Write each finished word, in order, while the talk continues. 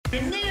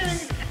Noon.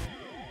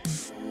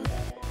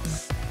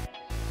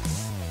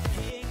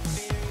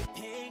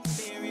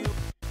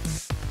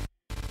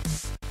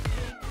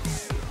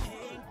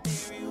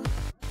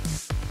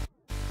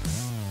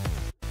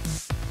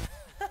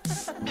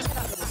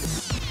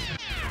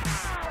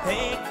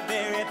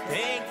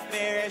 Pink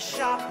Fairy,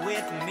 shop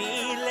with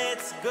me.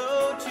 Let's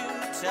go to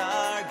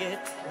Target,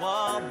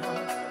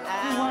 Walmart,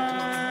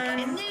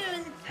 Aldi.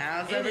 Noon.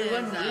 How's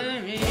everyone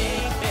doing?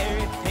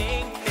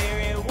 Pink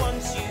Fairy, 1, 2,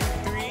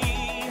 3.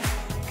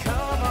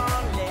 Come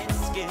on,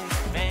 let's get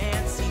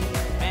fancy,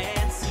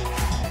 fancy.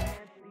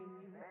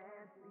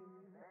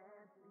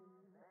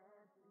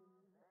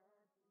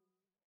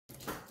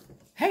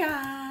 Hey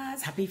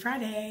guys, happy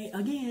Friday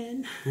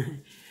again.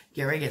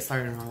 Get ready to get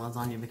started on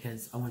lasagna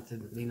because I want it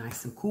to be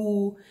nice and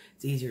cool.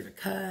 It's easier to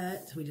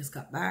cut. We just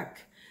got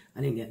back. I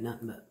didn't get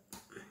nothing but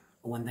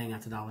one thing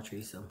at the Dollar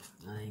Tree, so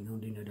I ain't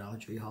gonna do no Dollar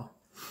Tree haul.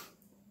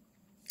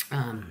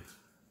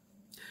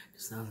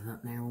 Just not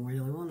nothing there we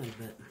really wanted,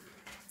 but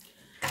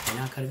you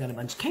know, I could have got a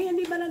bunch of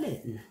candy, but I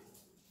didn't.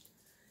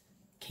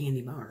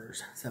 Candy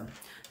bars. So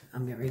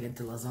I'm getting ready to get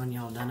the lasagna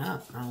all done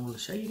up. I want to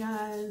show you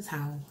guys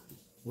how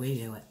we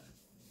do it.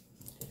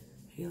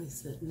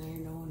 Haley's sitting there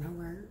doing her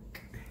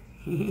work.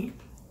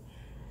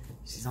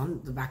 She's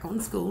back on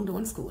school,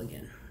 doing school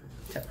again.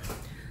 So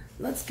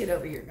let's get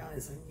over here,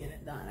 guys, and get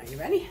it done. Are you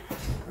ready?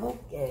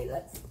 Okay,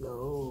 let's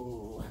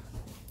go.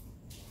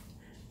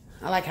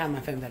 I like having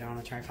my phone better on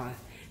the tripod.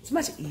 It's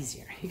much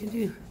easier. You can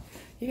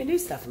do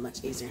stuff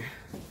much easier.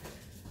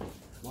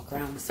 Walk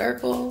around in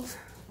circles,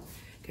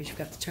 because you've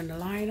got to turn the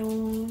light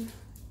on,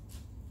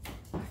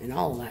 and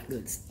all that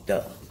good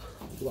stuff.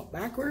 Walk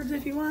backwards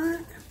if you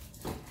want.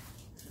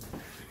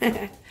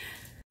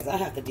 I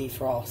have to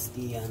defrost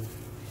the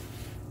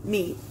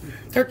meat,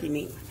 turkey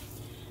meat.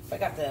 I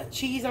got the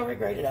cheese already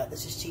grated up.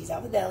 This is cheese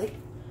out of the deli.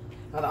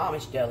 Not the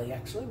Amish deli,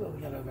 actually, but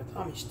we got over at the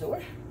Amish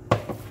store.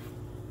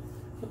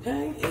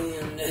 Okay,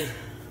 and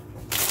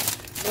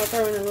I'll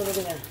throw in a little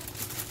bit of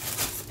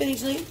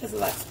spinach leaf, because I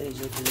like spinach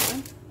leaf in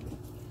there.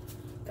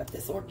 Got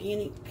this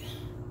organic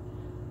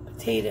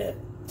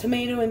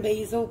tomato and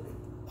basil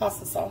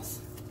pasta sauce.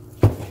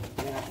 And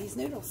I got these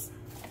noodles.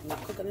 I'm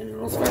not cooking the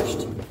noodles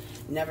first.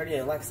 Never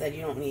do. Like I said,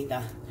 you don't need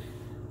the,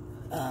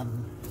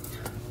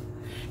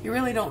 you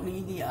really don't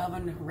need the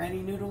oven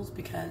ready noodles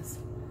because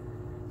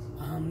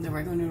the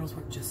regular noodles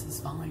work just as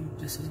fine,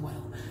 just as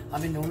well.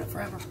 I've been doing it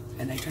forever,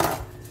 and they turn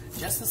out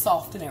just as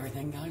soft and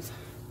everything, guys.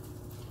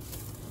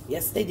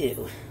 Yes, they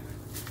do.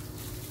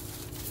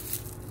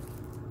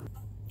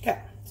 Okay,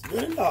 it's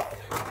good and hot.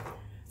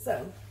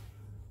 So,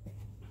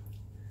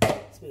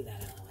 let's move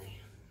that out of the way.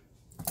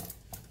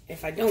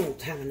 If I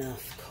don't have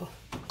enough,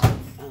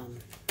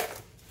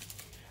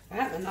 I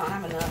happen not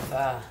have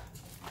enough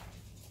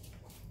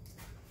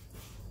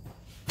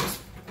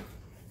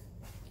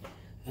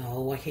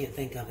oh, I can't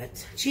think of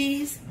it.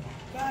 Cheese,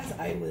 guys,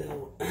 I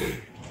will. I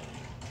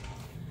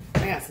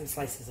got some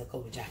slices of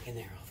Colby Jack in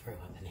there. I'll throw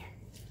up in there.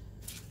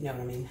 You know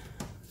what I mean?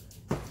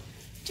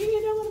 Do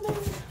you know what I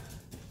mean?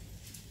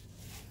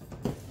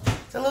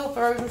 It's a little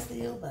frozen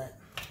still, but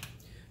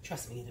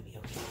trust me, it'll be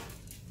okay.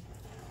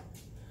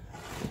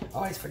 I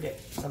always forget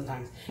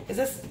sometimes.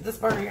 Because this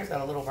burner here's got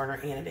a little burner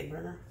and a big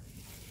burner.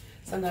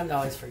 Sometimes I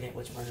always forget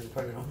which burner to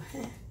put it on.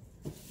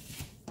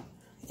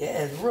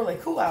 Yeah, it's really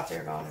cool out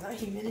there, guys. That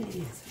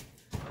humidity is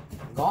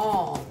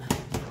gone.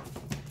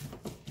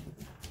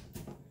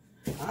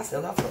 I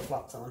still got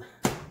flip-flops on.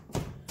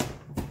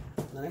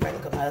 Now everybody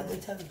look at my ugly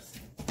toes.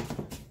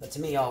 But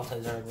to me, all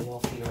toes are ugly. All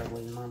feet are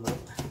ugly in my book.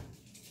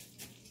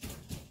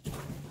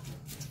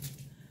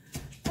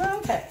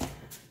 Okay.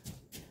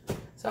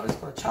 So I'm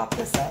just going to chop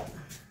this up.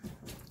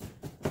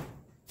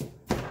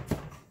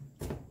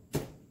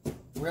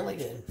 Really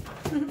good.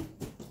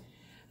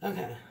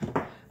 Okay.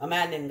 I'm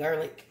adding in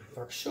garlic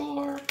for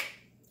sure.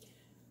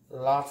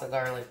 Lots of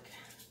garlic.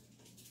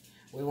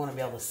 We want to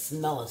be able to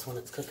smell this when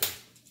it's cooking.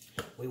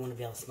 We want to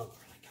be able to smell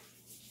garlic.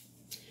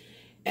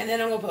 And then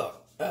I'm going to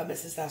put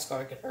Mrs. Fast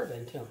garlic and herb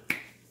in too.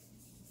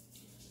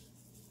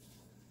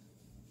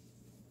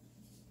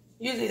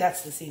 Usually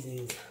that's the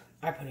seasonings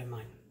I put in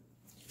mine.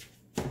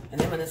 And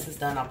then when this is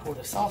done, I'll pour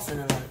the sauce in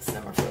and let it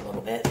simmer for a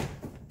little bit.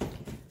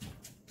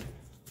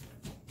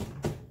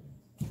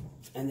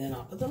 And then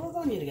I'll put the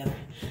lasagna together.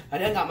 I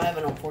done got my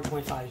oven on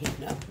 425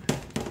 heating up.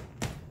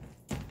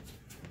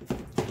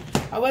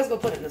 I was going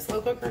to put it in the slow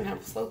cooker and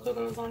have a slow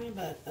cooker lasagna,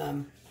 but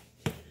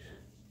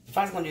if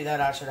I was going to do that,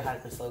 I should have had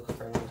it in the slow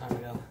cooker a long time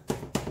ago.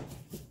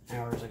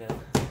 Hours ago.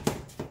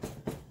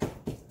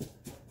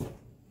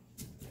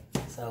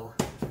 So,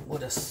 we'll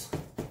just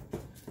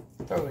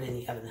throw it in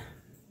the oven.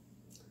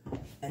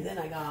 And then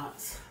I got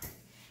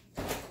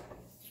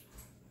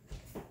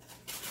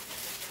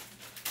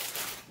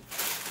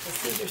the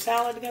Caesar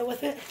salad to go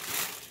with it.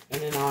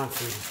 And then I'll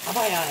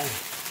buy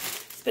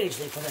spinach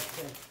leaf with it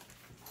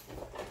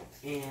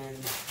too.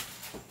 And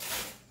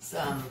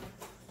some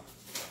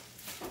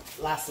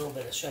last little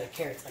bit of shredded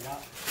carrots I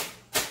got.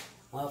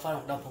 Well, if I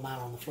don't dump them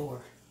out on the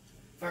floor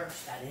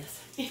first, that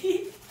is.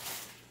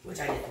 Which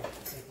I didn't.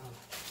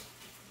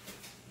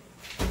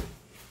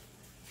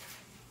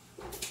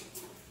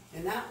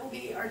 And that will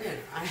be our dinner.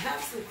 I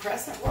have some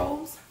crescent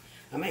rolls.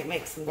 I might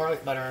make some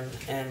garlic butter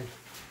and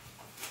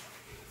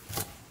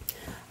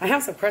I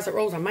have some crescent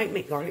rolls. I might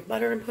make garlic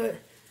butter and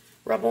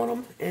rub on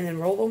them and then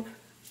roll them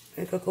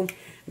and cook them.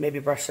 Maybe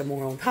brush some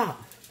more on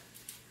top.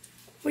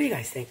 What do you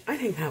guys think? I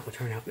think that will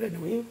turn out good,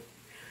 don't you?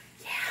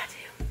 Yeah, I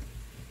do.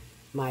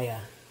 My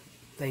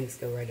things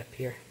go right up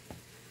here.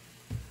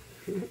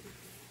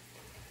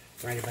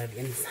 Right above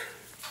ends.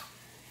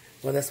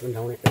 Well, this one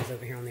don't. It goes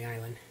over here on the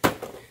island.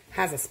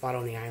 Has a spot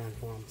on the island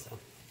for them, so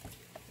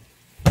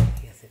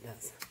yes, it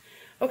does.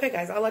 Okay,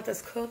 guys, I'll let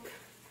this cook,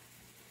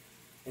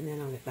 and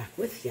then I'll get back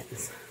with you.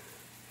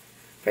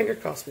 Finger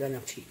crossed we got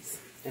enough cheese.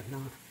 If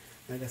not,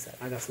 like I said,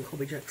 I got some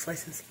Colby Jack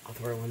slices. I'll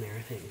throw in there,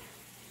 I think.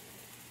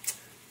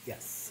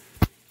 Yes.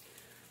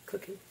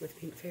 Cooking with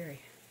Pink Fairy.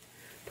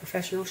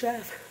 Professional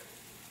chef.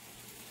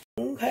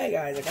 Okay,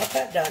 guys, I got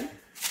that done.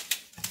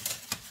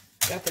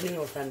 Got the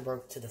noodles done,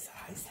 broke to the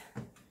size.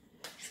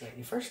 So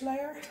your first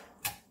layer,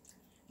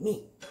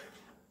 meat.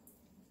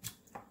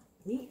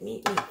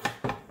 Meat.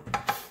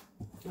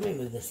 Let me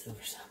move this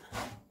over some.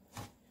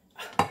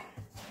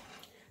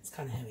 It's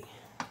kind of heavy.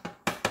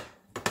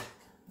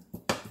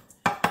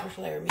 First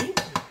layer of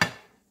meat.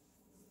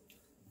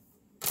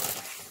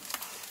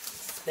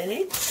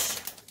 Spinach.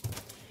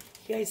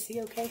 You guys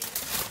see okay? I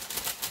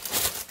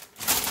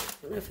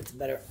don't know if it's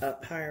better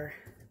up higher.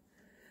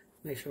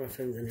 Make sure my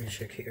phone's in there,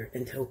 shook here,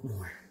 and tilt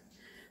more.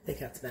 I think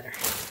that's better.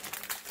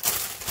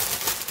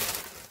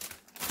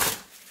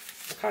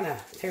 I'll kind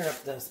of tear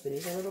up the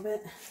spinach a little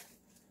bit.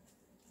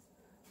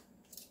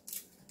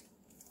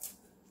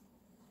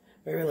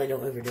 But I really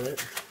don't overdo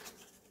it.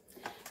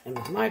 And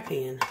with my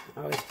pan,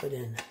 I always put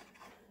in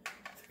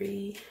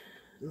 3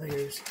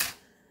 layers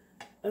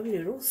of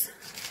noodles.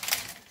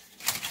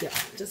 Yeah,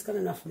 just got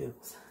enough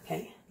noodles,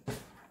 okay?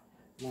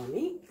 More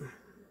meat.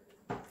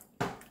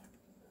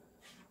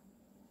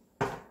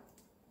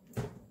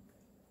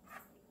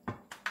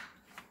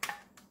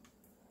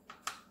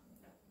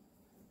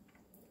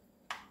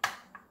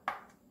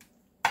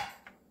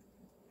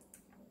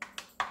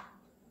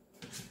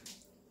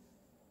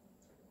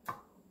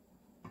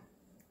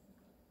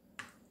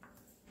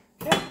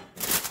 Okay.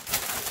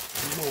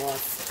 More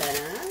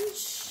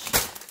spinach.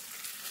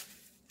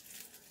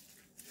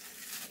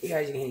 You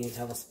guys, you can't even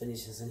tell the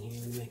spinach is in here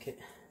when you make it.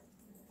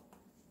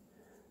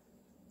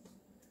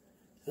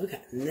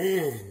 Okay,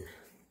 and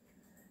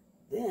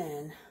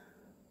then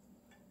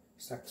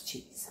start the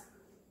cheese.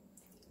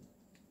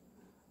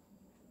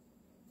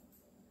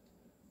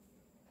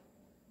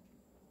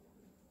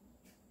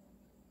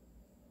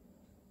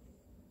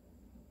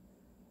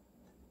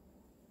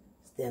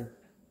 Stem.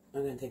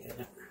 I'm gonna take that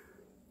out,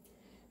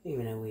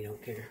 even though we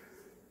don't care.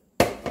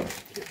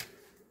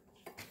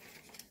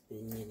 Then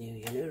you do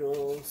your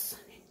noodles.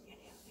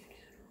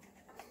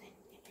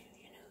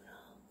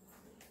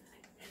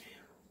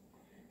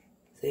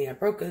 See, I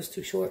broke those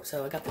too short,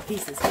 so I got the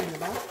pieces here in the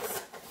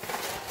box.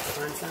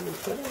 Find some and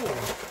put it in.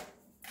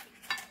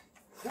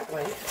 That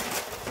way,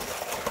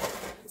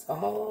 it's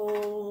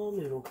all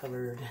noodle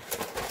covered.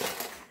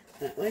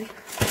 That way.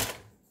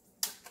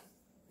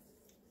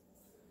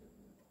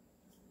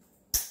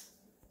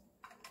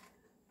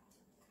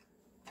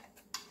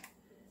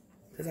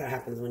 Because that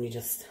happens when you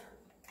just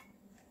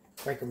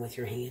break them with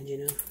your hand,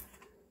 you know.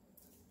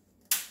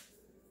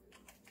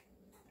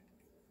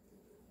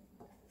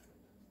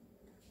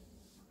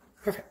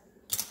 Perfect.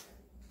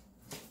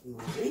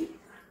 More meat.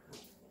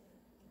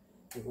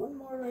 And one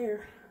more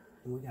layer,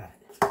 and we got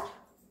it.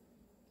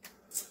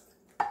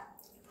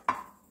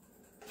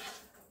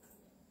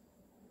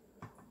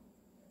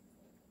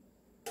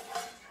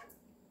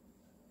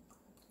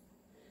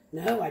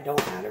 No, I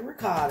don't add a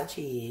ricotta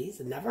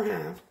cheese. I never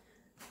have.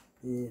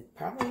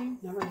 Probably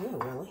never will,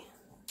 really.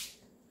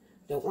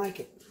 Don't like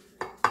it.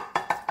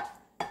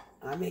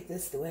 I make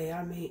this the way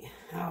I make,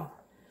 how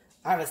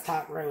I was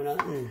taught growing up,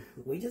 and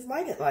we just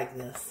like it like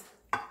this.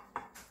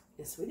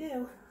 Yes, we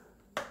do.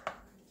 I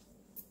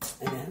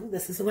know,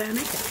 this is the way I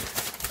make it.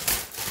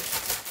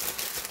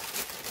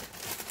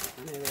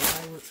 I know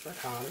everybody wants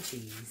ricotta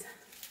cheese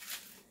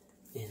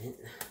in it.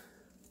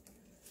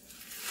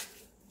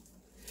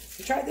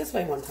 I tried this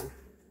way one time.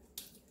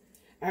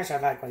 Actually,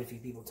 I've had quite a few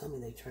people tell me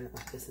they tried it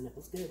like this and it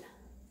was good.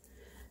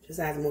 Just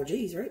adds more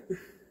cheese, right?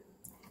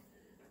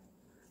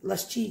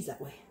 Less cheese that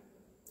way.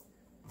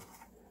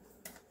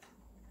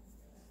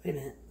 Wait a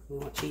minute, we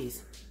want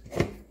cheese.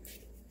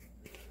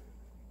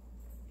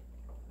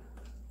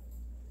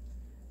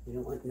 We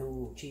don't want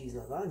no cheese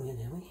lasagna,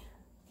 do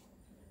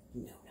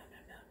we? No.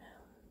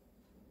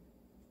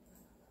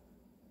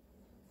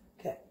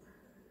 Okay.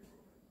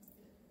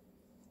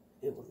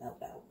 It will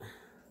melt out.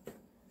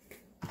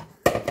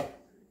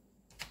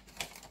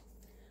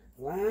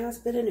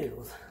 Last bit of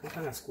noodles. I'll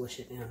kind of squish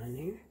it down in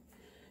here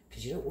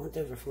because you don't want it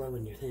to overflow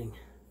in your thing,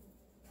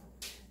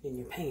 in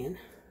your pan.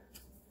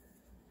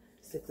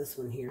 Stick this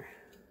one here.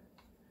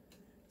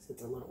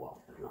 Sits a little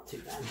off, but not too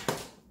bad.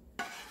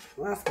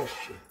 Last bit.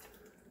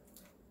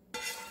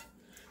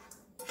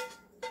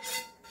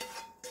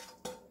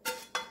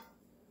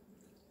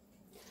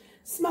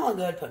 Smelling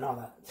good, putting all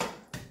that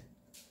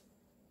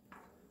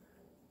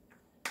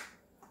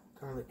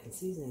garlic and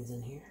seasonings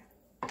in here.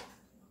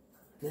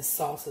 This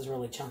sauce is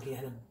really chunky. It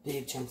had a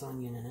big chunks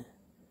onion in it.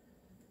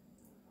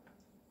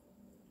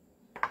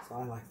 So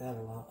I like that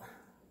a lot.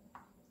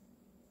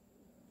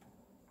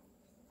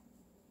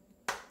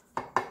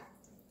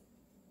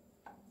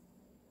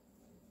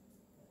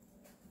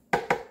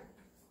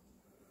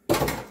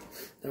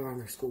 They're on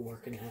their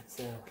schoolwork and that,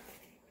 so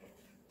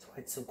that's why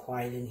it's so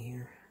quiet in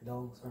here.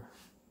 Dogs are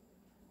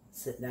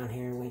sitting down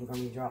here waiting for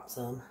me to drop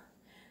some.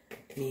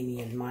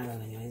 Mimi and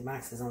Milo, anyways.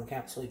 Max is on the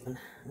couch sleeping.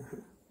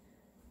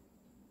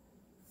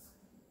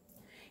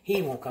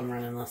 He won't come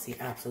running unless he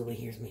absolutely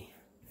hears me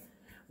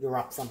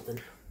drop something.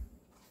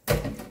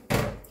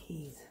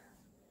 He's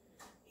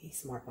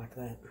smart like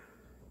that.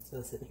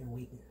 So sitting here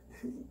waiting.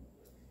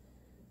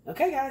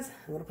 Okay, guys,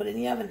 I'm gonna put it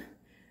in the oven.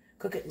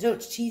 Cook it until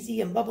it's cheesy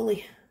and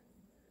bubbly.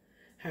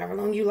 However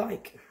long you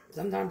like.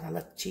 Sometimes I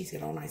let the cheese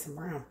get all nice and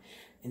brown.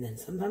 And then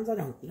sometimes I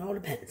don't. It all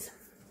depends.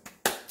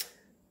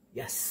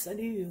 Yes, I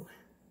do.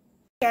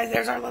 Guys,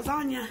 there's our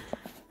lasagna.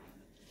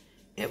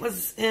 It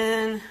was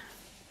in,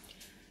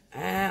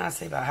 I'd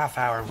say about a half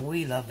hour.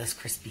 We love this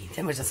crispy.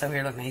 Tim was just over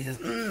here looking at me. He says,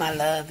 I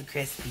love the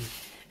crispy.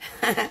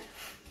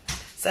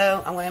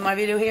 So, I'm going to end my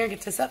video here and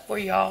get this up for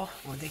y'all.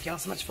 I want to thank y'all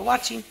so much for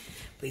watching.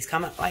 Please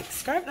comment, like,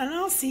 subscribe, and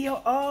I'll see you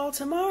all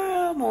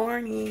tomorrow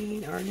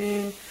morning or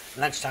noon,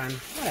 lunchtime,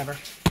 whatever.